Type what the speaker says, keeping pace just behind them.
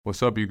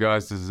What's up, you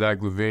guys? This is Zach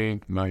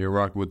LaVine. I'm out here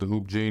rocking with the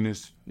Hoop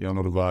Genius. Y'all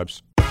know the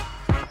vibes.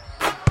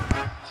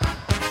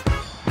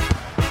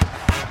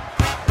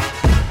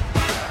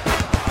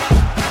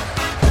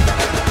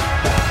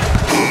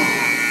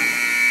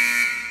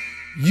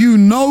 You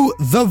know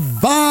the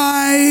vibes.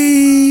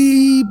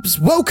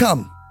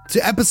 Welcome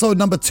to episode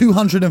number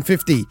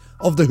 250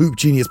 of the Hoop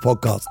Genius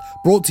podcast,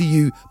 brought to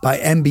you by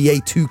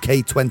NBA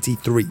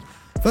 2K23.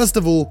 First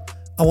of all,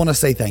 I want to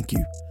say thank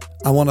you.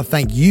 I want to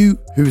thank you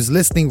who's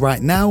listening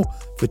right now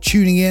for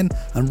tuning in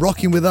and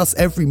rocking with us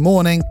every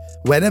morning,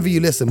 whenever you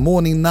listen,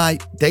 morning,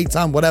 night,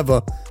 daytime,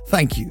 whatever.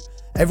 Thank you.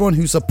 Everyone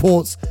who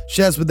supports,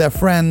 shares with their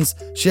friends,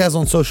 shares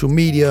on social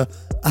media.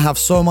 I have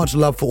so much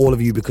love for all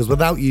of you because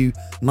without you,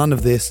 none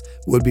of this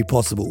would be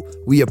possible.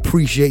 We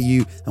appreciate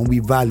you and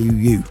we value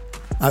you.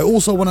 I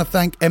also want to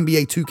thank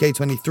NBA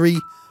 2K23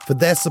 for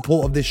their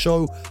support of this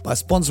show by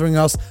sponsoring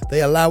us.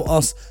 They allow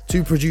us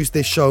to produce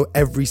this show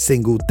every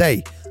single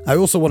day. I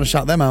also want to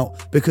shout them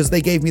out because they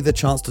gave me the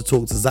chance to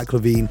talk to Zach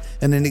LaVine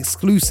in an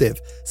exclusive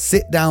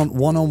sit-down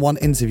one-on-one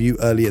interview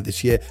earlier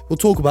this year. We'll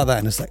talk about that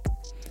in a sec.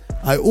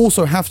 I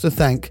also have to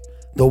thank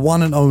the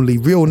one and only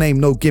real name,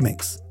 no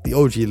gimmicks. The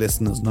OG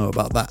listeners know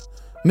about that.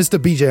 Mr.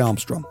 BJ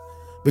Armstrong.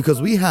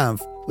 Because we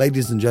have,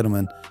 ladies and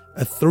gentlemen,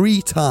 a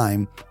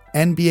 3-time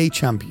NBA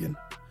champion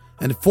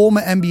and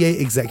former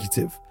NBA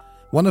executive,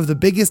 one of the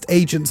biggest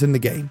agents in the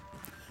game,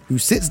 who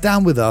sits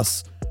down with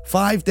us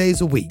 5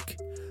 days a week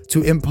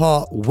to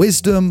impart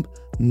wisdom,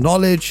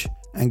 knowledge,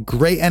 and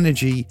great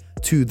energy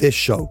to this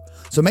show.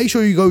 So make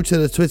sure you go to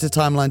the Twitter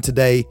timeline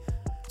today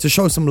to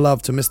show some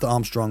love to Mr.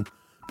 Armstrong,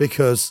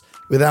 because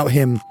without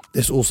him,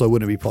 this also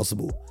wouldn't be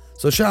possible.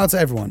 So shout out to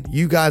everyone,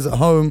 you guys at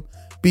home,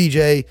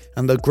 BJ,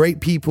 and the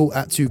great people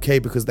at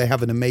 2K, because they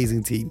have an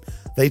amazing team.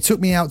 They took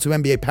me out to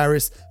NBA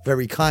Paris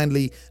very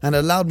kindly and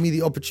allowed me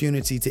the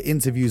opportunity to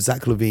interview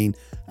Zach LaVine,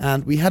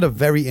 and we had a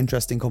very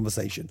interesting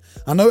conversation.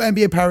 I know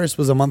NBA Paris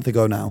was a month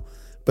ago now,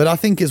 but I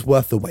think it's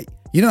worth the wait.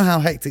 You know how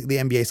hectic the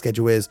NBA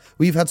schedule is.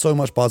 We've had so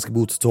much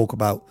basketball to talk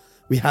about.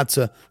 We had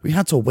to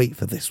wait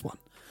for this one.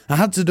 I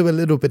had to do a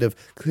little bit of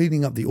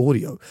cleaning up the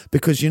audio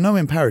because, you know,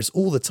 in Paris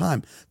all the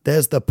time,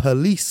 there's the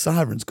police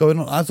sirens going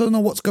on. I don't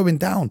know what's going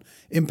down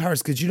in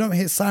Paris because you don't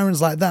hear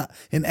sirens like that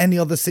in any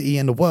other city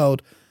in the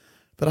world.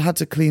 But I had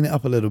to clean it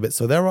up a little bit.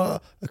 So there are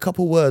a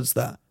couple words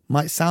that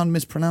might sound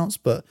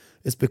mispronounced, but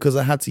it's because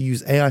I had to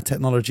use AI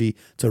technology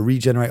to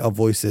regenerate our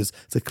voices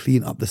to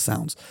clean up the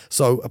sounds.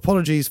 So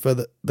apologies for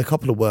the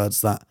couple of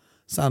words that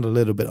sound a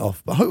little bit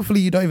off, but hopefully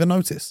you don't even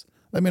notice.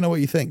 Let me know what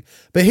you think.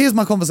 But here's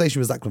my conversation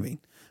with Zach LaVine.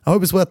 I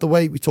hope it's worth the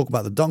wait. We talk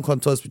about the dunk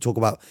contest. We talk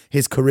about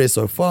his career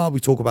so far. We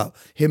talk about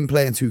him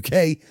playing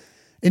 2K.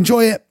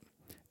 Enjoy it.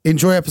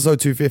 Enjoy episode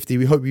 250.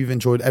 We hope you've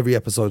enjoyed every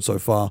episode so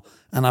far.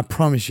 And I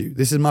promise you,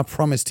 this is my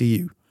promise to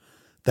you,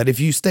 that if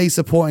you stay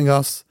supporting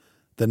us,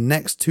 the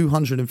next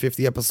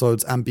 250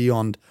 episodes and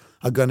beyond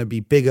are going to be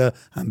bigger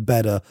and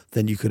better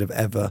than you could have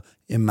ever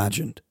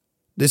imagined.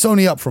 It's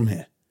only up from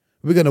here.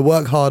 We're going to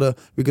work harder.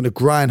 We're going to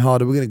grind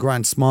harder. We're going to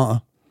grind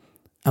smarter.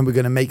 And we're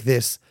going to make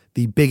this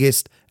the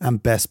biggest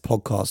and best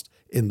podcast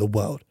in the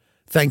world.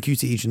 Thank you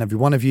to each and every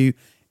one of you.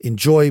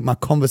 Enjoy my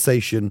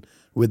conversation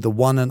with the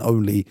one and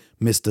only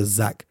Mr.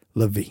 Zach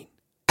LaVine.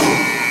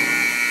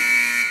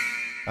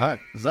 All right,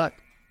 Zach,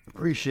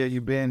 appreciate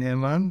you being here,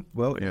 man.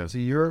 Well, to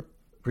Europe,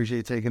 appreciate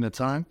you taking the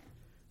time.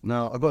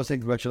 Now, I've got to say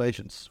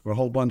congratulations for a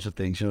whole bunch of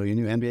things. You know, your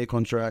new NBA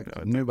contract,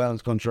 a New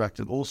Balance contract,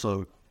 and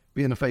also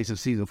being the face of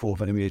season 4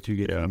 for NBA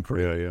 2K.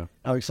 Yeah.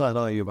 How excited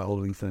are you about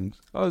all these things?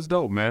 Oh, it's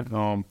dope, man.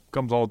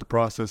 Comes all with the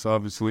process,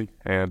 obviously,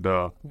 and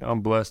I'm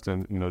blessed,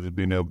 and just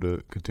being able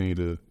to continue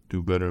to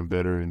do better and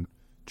better and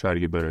try to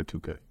get better at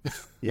 2K.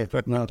 Yeah,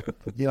 but now,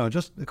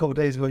 just a couple of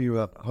days ago, you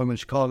were home in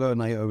Chicago, and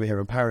now you're over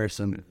here in Paris.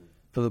 And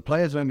for the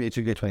players of NBA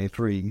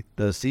 2K23,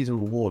 the season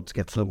rewards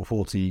get to level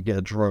 40. You get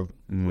a drone,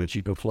 which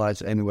you can fly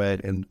to anywhere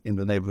in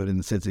the neighborhood, in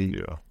the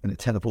city, and it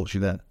teleports you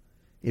there.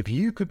 If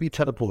you could be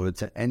teleported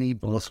to any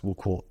basketball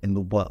court in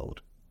the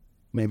world,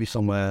 maybe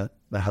somewhere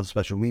that has a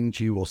special meaning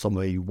to you or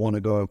somewhere you want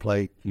to go and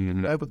play,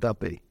 where would that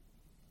be?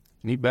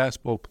 Any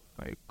basketball,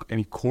 like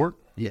any court?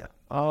 Yeah.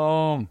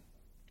 Probably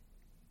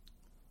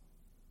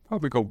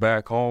go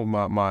back home.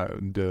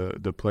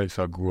 The place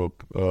I grew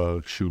up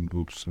shooting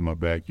hoops in my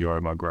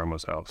backyard, my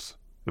grandma's house.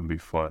 It'd be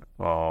fun.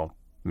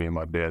 Me and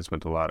my dad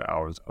spent a lot of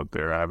hours out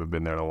there. I haven't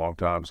been there in a long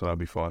time, so that'd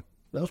be fun.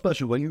 That was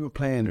special. When you were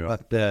playing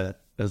back there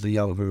as a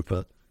young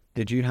hooper,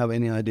 did you have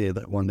any idea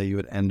that one day you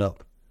would end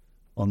up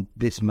on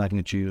this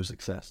magnitude of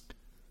success?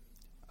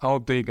 I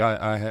don't think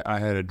I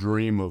had a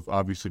dream of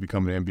obviously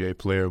becoming an NBA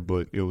player,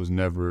 but it was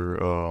never,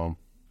 I'm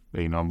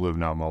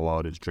living out my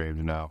wildest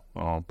dreams now.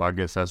 But I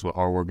guess that's what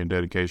hard work and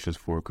dedication is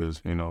for,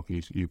 because,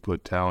 you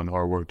put talent and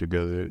hard work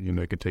together,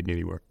 it can take you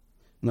anywhere.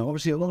 Now,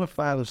 obviously, a lot of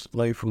fans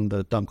play from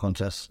the dunk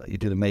contest that you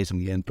did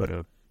amazingly in, but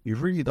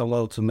you've really done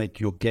well to make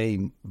your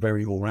game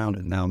very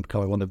all-rounded now and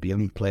become one of the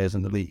elite players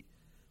in the league.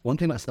 One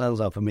thing that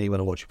stands out for me when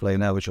I watch you play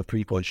now is your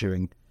three-point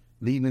shooting,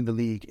 leading the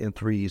league in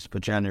threes for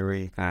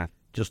January.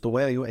 Just the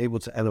way you're able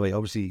to elevate,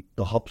 obviously,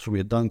 the hops from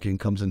your dunking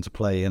comes into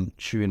play and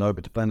shooting over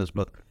defenders,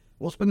 but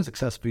What's been a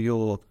success for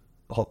your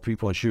hot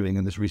 3-point shooting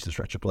in this recent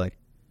stretch of play?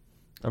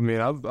 I mean,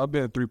 I've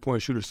been a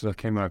 3-point shooter since I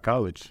came out of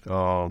college.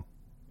 I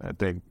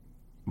think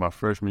my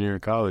freshman year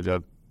in college, I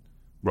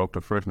broke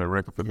the freshman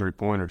record for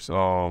 3-pointers.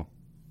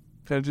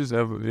 And just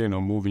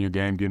moving your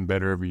game, getting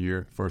better every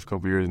year. First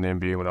couple years in the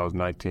NBA when I was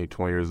 19,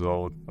 20 years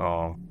old,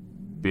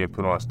 being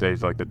put on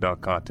stage like the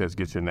dunk contest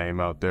gets your name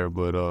out there.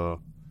 But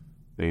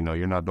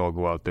you're not gonna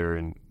go out there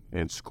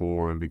and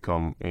score and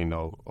become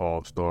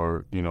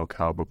all-star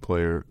caliber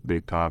player,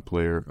 big time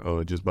player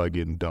just by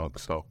getting dunked.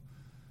 So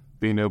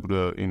being able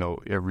to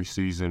every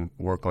season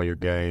work on your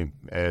game,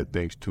 add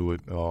things to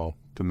it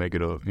to make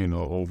it a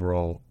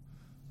overall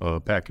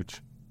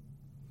package.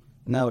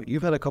 Now,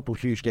 you've had a couple of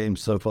huge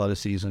games so far this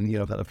season.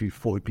 You've had a few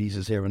 40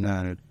 pieces here and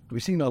there.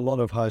 We've seen a lot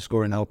of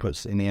high-scoring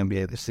outputs in the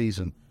NBA this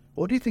season.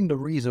 What do you think the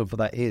reason for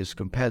that is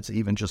compared to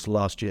even just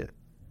last year?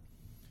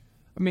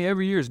 I mean,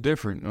 every year is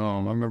different. I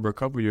remember a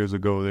couple of years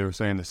ago they were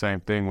saying the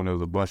same thing when there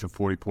was a bunch of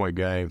 40-point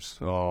games.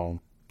 I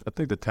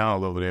think the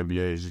talent level of the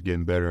NBA is just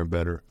getting better and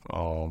better.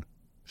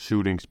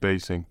 Shooting,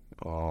 spacing,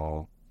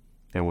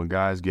 and when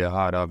guys get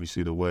hot,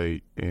 obviously the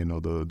way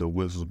the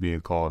whistles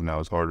being called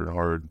now is harder and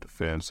harder to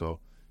defend. So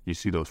you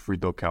see those free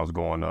throw counts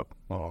going up.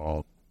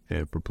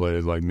 And for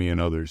players like me and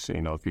others,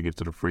 if you get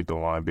to the free throw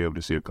line, be able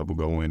to see a couple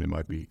go in, it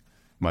might be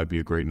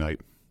a great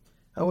night.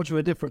 How much of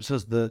a difference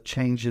has the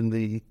change in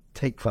the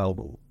take foul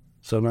rule?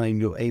 So now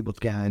you're able to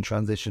get out in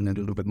transition and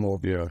do a little bit more.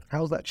 Yeah.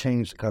 How's that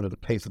changed kind of the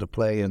pace of the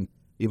play and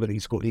your ability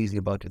to score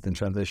easier buckets in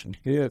transition?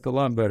 Yeah, it's a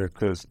lot better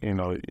because,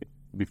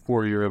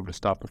 before you're able to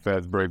stop a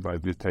fast break by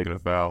just taking a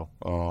foul.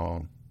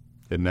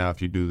 And now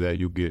if you do that,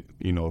 you'll get,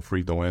 a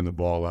free throw and the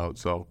ball out.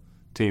 So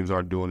teams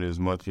aren't doing it as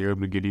much. You're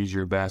able to get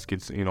easier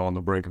baskets, on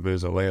the break of it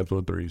as a layups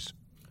or threes.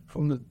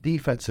 From the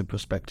defensive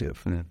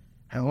perspective,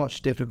 how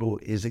much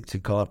difficult is it to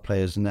guard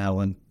players now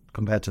and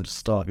compared to the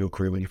start of your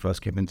career when you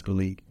first came into the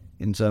league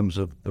in terms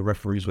of the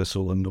referee's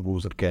whistle and the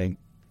rules of the game?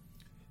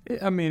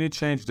 I mean, it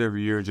changed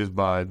every year just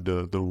by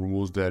the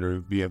rules that are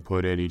being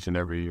put in each and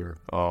every year.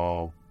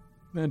 At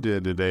the end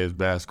of the day, it's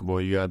basketball.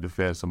 You got to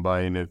defend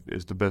somebody, and if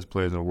it's the best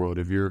players in the world,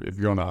 if you're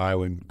on an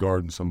island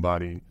guarding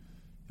somebody,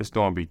 it's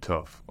going to be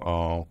tough.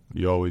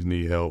 You always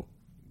need help,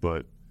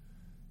 but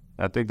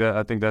I think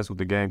that's what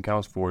the game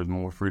counts for is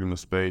more freedom of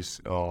space,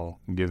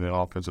 giving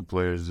offensive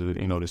players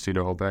to see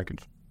their whole package.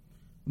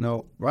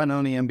 Now, right now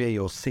in the NBA,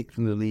 you're 6th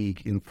in the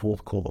league in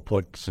fourth quarter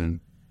points. And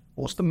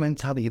what's the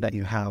mentality that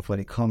you have when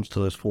it comes to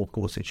those fourth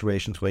quarter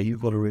situations where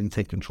you've got to really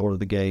take control of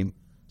the game,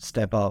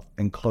 step up,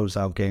 and close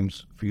out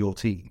games for your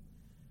team?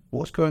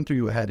 What's going through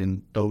your head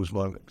in those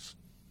moments?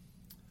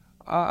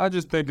 I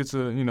just think it's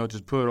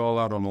just put it all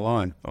out on the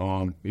line.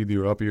 Either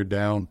you're up or you're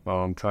down.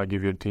 Try to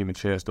give your team a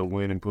chance to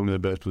win and put them in the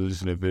best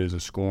position if it isn't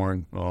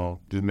scoring.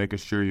 Just making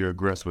sure you're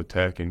aggressive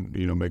attacking,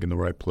 making the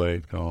right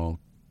play.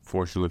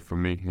 Fortunately for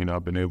me,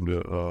 I've been able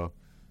to,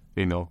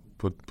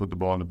 put the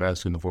ball in the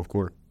basket in the fourth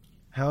quarter.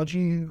 How do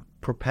you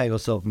prepare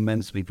yourself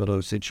mentally for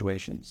those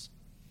situations?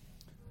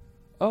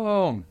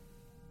 I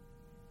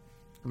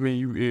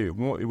mean,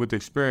 with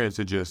experience,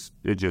 it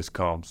just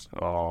comes.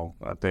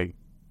 I think,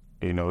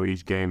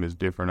 each game is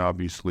different,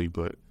 obviously,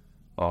 but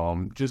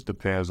just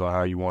depends on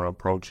how you want to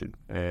approach it.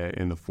 And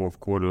in the fourth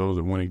quarter, those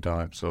are winning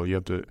times. So you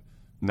have to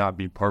not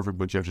be perfect,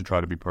 but you have to try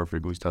to be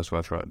perfect. At least that's what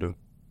I try to do.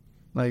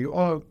 Now, you're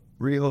on a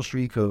real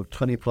streak of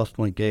 20-plus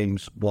point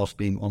games whilst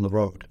being on the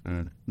road.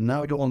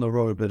 Now you're on the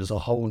road, but there's a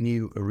whole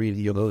new arena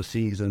you're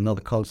overseas in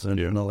another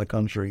continent, another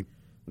country.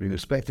 We're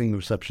expecting the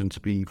reception to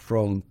be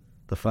from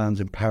the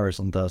fans in Paris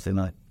on Thursday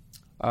night.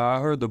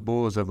 I heard the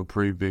Bulls have a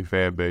pretty big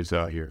fan base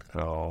out here.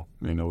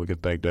 We can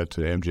thank that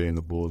to MJ and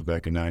the Bulls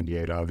back in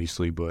 '98,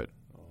 obviously. But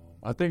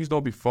I think it's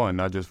going to be fun,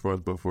 not just for us,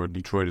 but for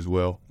Detroit as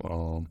well.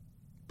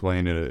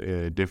 Playing in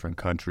a different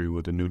country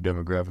with a new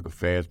demographic of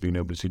fans, being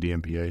able to see the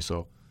NBA.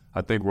 So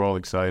I think we're all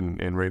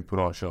excited and ready to put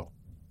on a show.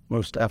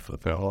 Most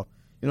definitely. I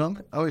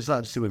always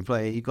like to see when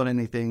play. You got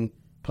anything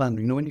planned?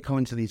 When you come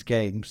into these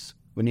games,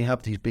 when you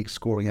have these big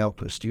scoring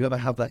outputs, do you ever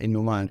have that in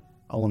your mind?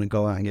 I want to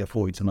go out and get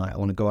 40 tonight. I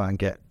want to go out and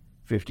get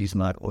 50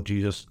 tonight. Or do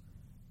you just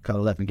kind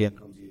of let the game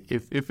come to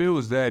you? If it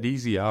was that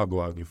easy, I'll go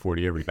out and get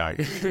 40 every night.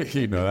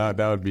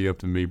 That would be up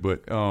to me.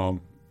 But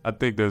I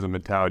think there's a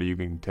mentality you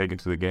can take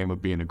into the game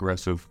of being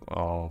aggressive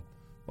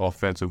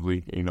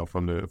offensively,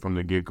 from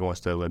the get-go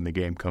instead of letting the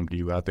game come to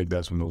you. I think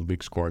that's when those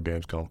big scoring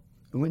games come.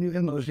 And when you're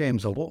in those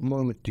games, at what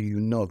moment do you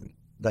know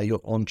that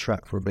you're on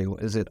track for a big one?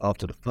 Is it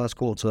after the first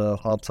quarter,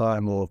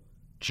 halftime, or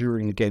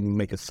during the game you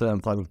make a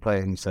certain type of play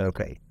and you say,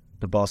 okay,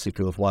 the basket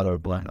feels wide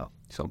open now?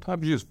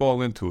 Sometimes you just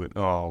fall into it.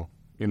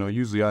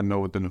 Usually I know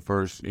within the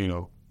first,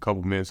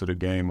 couple minutes of the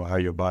game or how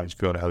your body's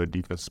feeling, how the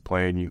defense is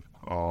playing you.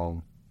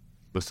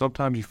 But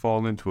sometimes you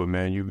fall into it,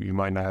 man. You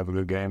might not have a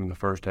good game in the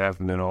first half,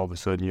 and then all of a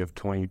sudden you have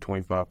 20,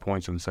 25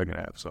 points in the second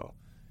half. So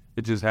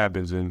it just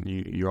happens, and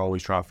you're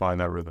always trying to find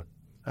that rhythm.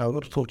 I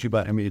want to talk to you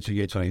about NBA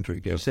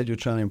 2K23. You said you're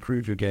trying to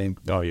improve your game.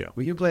 Oh, yeah.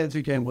 When you play a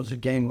 2K, what's a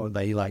game mode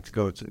that you like to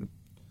go to?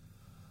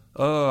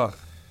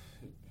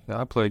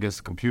 I play against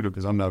the computer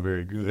because I'm not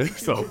very good.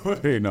 So,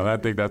 I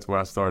think that's where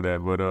I started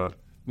at. But,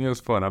 it's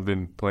fun. I've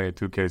been playing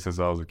 2K since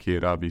I was a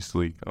kid,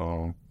 obviously.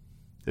 And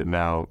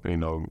now,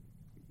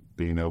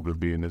 being able to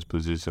be in this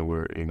position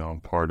where, I'm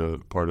part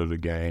of the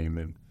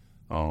game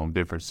and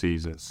different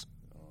seasons.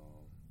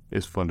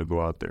 It's fun to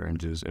go out there and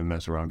just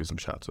mess around, get some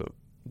shots up.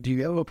 Do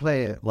you ever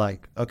play it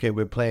like, okay,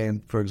 we're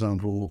playing, for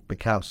example, the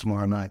Cavs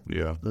tomorrow night.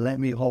 Yeah. Let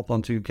me hop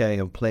on 2K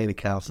and play the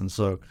Cavs, and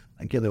so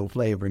I get a little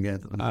flavor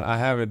again. I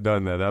haven't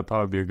done that. That'd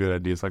probably be a good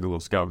idea. It's like a little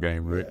scout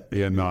game, right?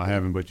 Yeah, no, I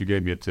haven't, but you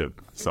gave me a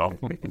tip. So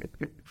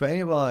for any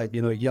of our,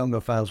 younger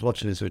fans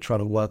watching this who are trying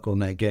to work on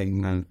their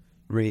game and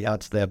really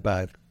add to their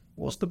bag,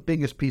 what's the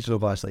biggest piece of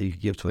advice that you could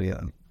give to a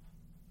young?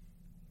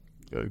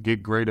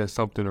 Get great at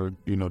something, or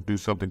do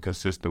something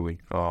consistently.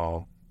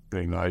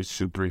 I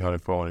shoot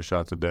 300, 400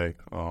 shots a day.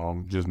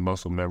 Just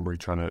muscle memory,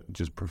 trying to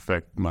just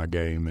perfect my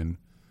game, and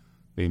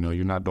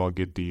you're not gonna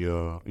get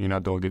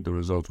the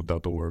results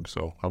without the work.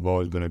 So I've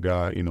always been a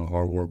guy.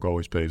 Hard work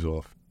always pays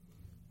off.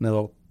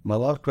 Now, my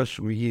last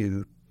question for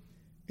you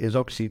is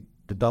obviously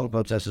the dunk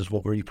contest is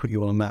what really put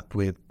you on a map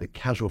with the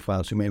casual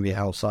fans who may be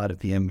outside of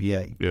the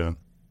NBA. Yeah.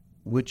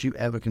 Would you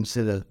ever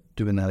consider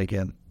doing that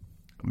again?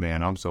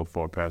 Man, I'm so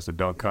far past the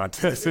dunk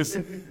contest.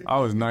 I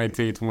was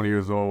 19, 20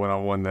 years old when I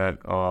won that.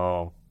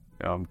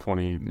 I'm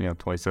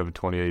 27,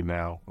 28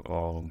 now.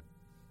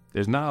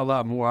 There's not a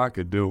lot more I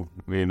could do,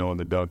 in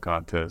the dunk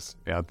contest.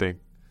 Yeah, I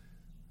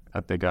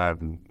think I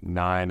have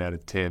 9 out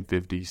of 10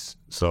 50s.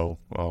 So,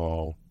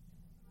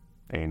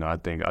 I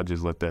think I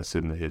just let that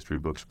sit in the history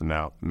books for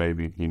now.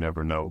 Maybe, you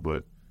never know.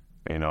 But,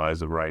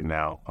 as of right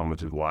now, I'm going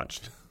to just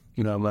watch.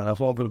 Man, I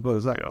fall for the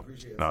books.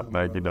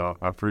 Thank you, dog.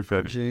 I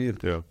appreciate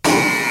it. Yeah.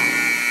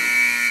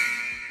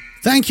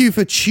 Thank you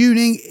for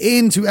tuning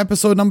in to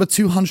episode number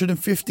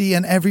 250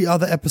 and every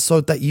other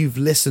episode that you've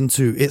listened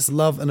to. It's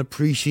love and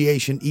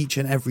appreciation each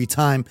and every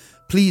time.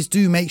 Please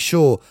do make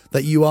sure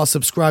that you are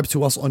subscribed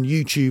to us on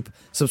YouTube,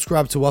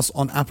 subscribe to us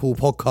on Apple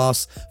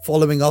Podcasts,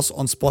 following us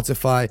on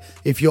Spotify.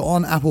 If you're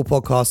on Apple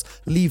Podcasts,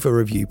 leave a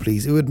review,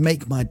 please. It would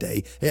make my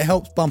day. It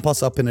helps bump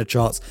us up in the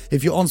charts.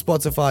 If you're on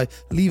Spotify,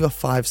 leave a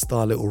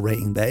 5-star little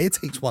rating there. It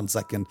takes 1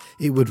 second.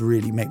 It would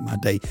really make my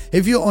day.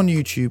 If you're on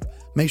YouTube,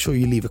 make sure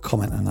you leave a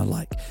comment and a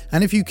like.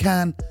 And if you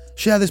can,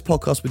 share this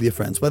podcast with your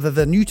friends, whether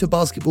they're new to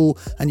basketball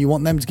and you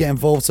want them to get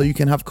involved so you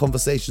can have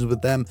conversations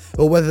with them,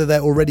 or whether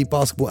they're already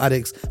basketball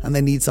addicts and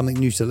they need something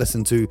new to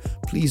listen to.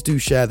 Please do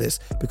share this,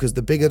 because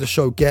the bigger the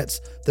show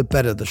gets, the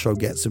better the show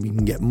gets. So we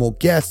can get more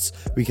guests,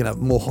 we can have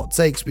more hot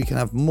takes, we can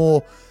have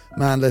more.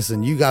 Man,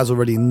 listen, you guys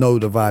already know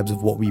the vibes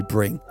of what we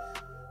bring.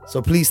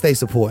 So please stay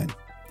supporting,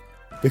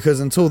 because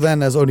until then,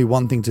 there's only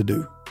one thing to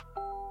do,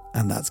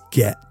 and that's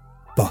get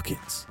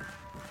buckets.